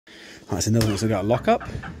That's another one that's got a lock up.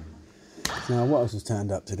 Now, what else has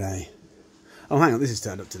turned up today? Oh, hang on, this has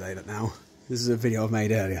turned up today, look now. This is a video I've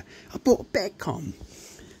made earlier. I bought a Betcom.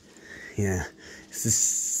 Yeah,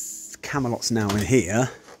 this Camelot's now in here.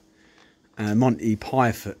 Monty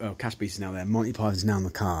Python, oh, Cash Beast is now there. Monty Python's now in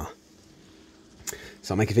the car.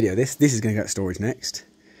 So I'll make a video of this. This is going to go to storage next.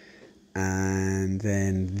 And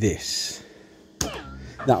then this.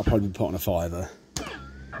 That'll probably be put on a fiver.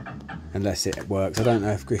 Unless it works. I don't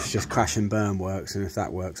know if it's just crash and burn works and if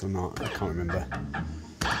that works or not. I can't remember.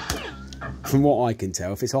 From what I can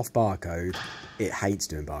tell, if it's off barcode, it hates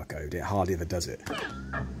doing barcode. It hardly ever does it.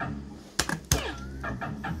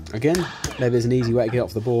 Again, maybe there's an easy way to get it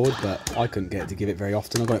off the board, but I couldn't get it to give it very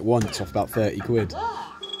often. I got it once off about 30 quid.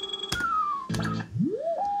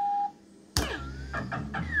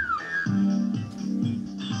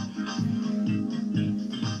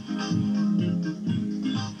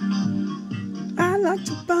 I like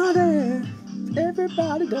to party,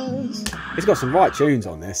 everybody does. It's got some right tunes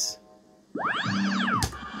on this.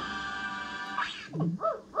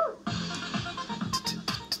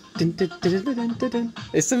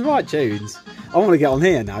 It's some right tunes. I want to get on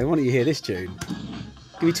here now. I want you to hear this tune.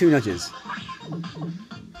 Give me 2 nudges.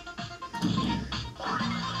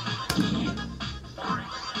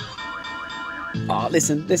 Oh,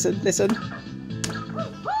 listen, listen, listen.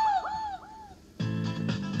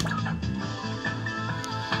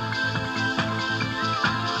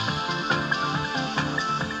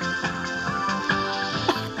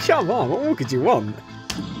 Come on, what more could you want?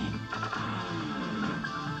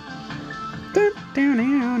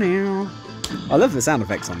 I love the sound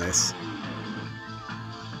effects on this.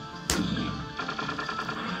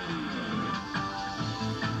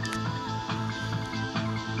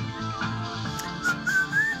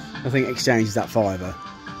 I think exchange is that fiver.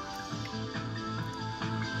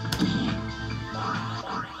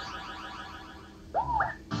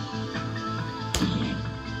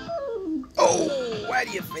 Oh, how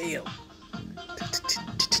do you feel?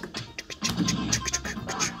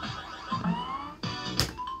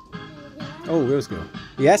 Oh, real school.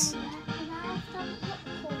 Yes?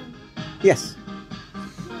 Yes.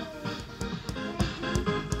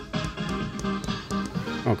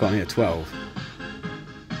 Oh, God, I need a 12.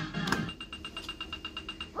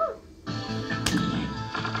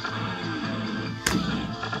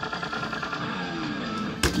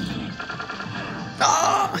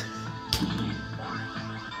 Ah!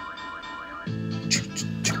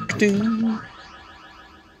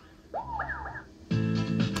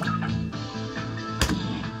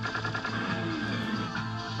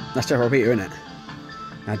 That's Trevor Peter, isn't it?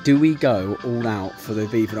 Now, do we go all out for the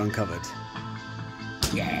Beaver Uncovered?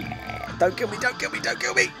 Yeah! Don't kill me, don't kill me, don't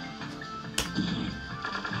kill me!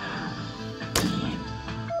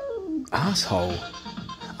 Asshole!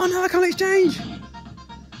 Oh no, I can't exchange!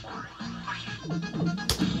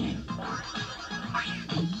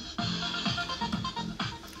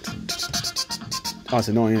 Oh, it's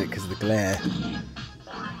annoying, isn't it, because of the glare.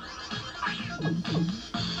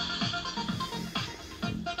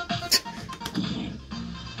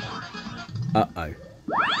 Uh-oh.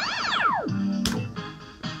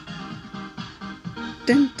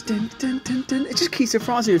 Dun, dun, dun, dun, dun. It just keeps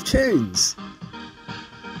surprising me with tunes.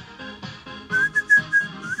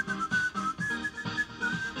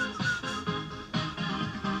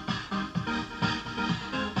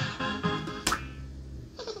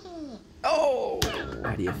 Oh!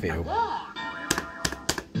 How do you feel?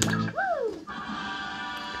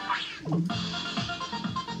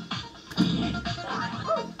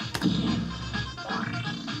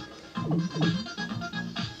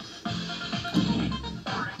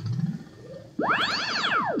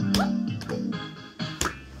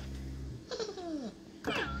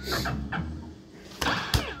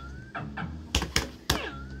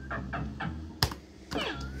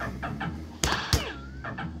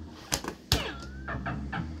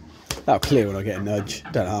 That'll clear when I get a nudge,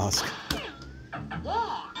 don't ask.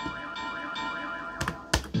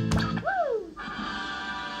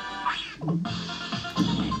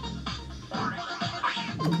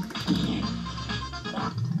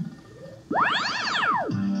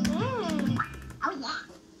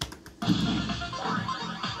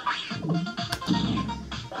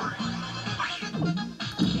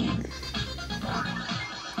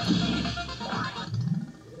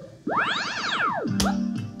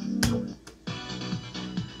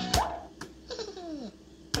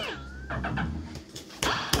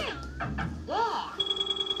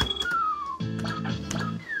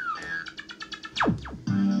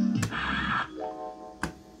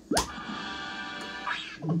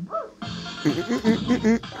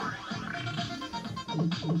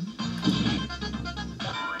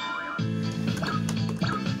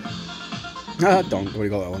 Ah, donk, already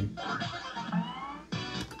got that one.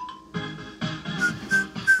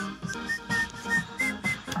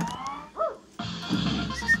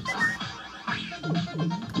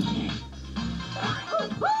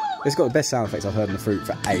 It's got the best sound effects I've heard in the fruit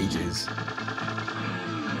for ages.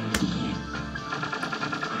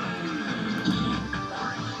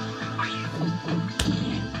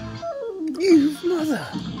 You mother!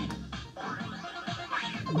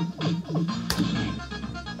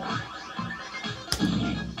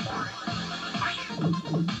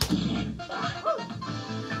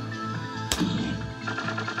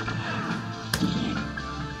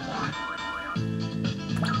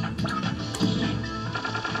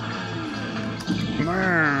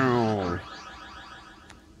 Wow.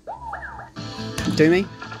 Do me?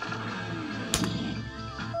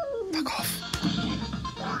 Fuck off.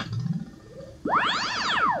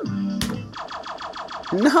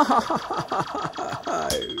 No!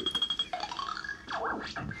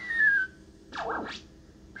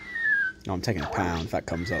 Oh, I'm taking a pound if that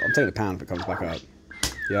comes up. I'm taking a pound if it comes back up.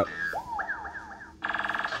 Yep.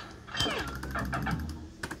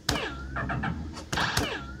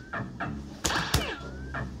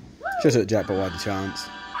 Just at jackpot, wide the chance.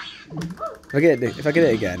 If I get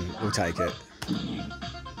it again, we'll take it.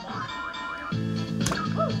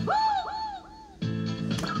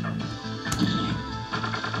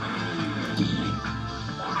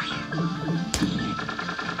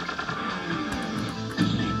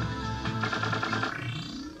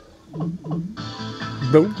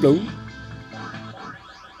 Boom, boom.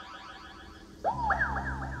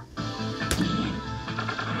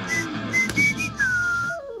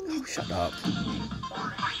 Oh, shut up.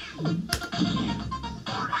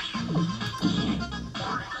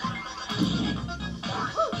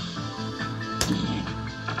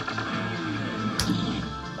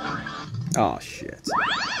 Oh, shit.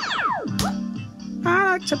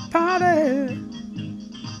 I like to party.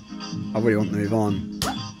 I really want to move on.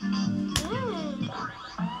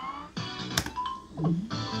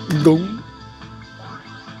 Boom.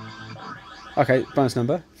 Okay, bonus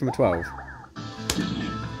number from a 12.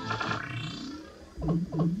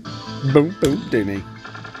 Boom, boom, do me.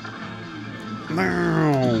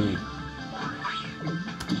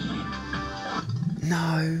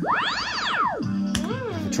 No.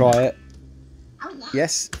 Try it.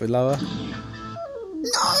 Yes, we're lower.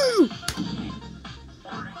 No!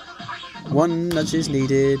 One nudge is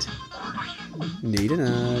needed. Need a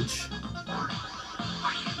nudge.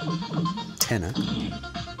 Tenner.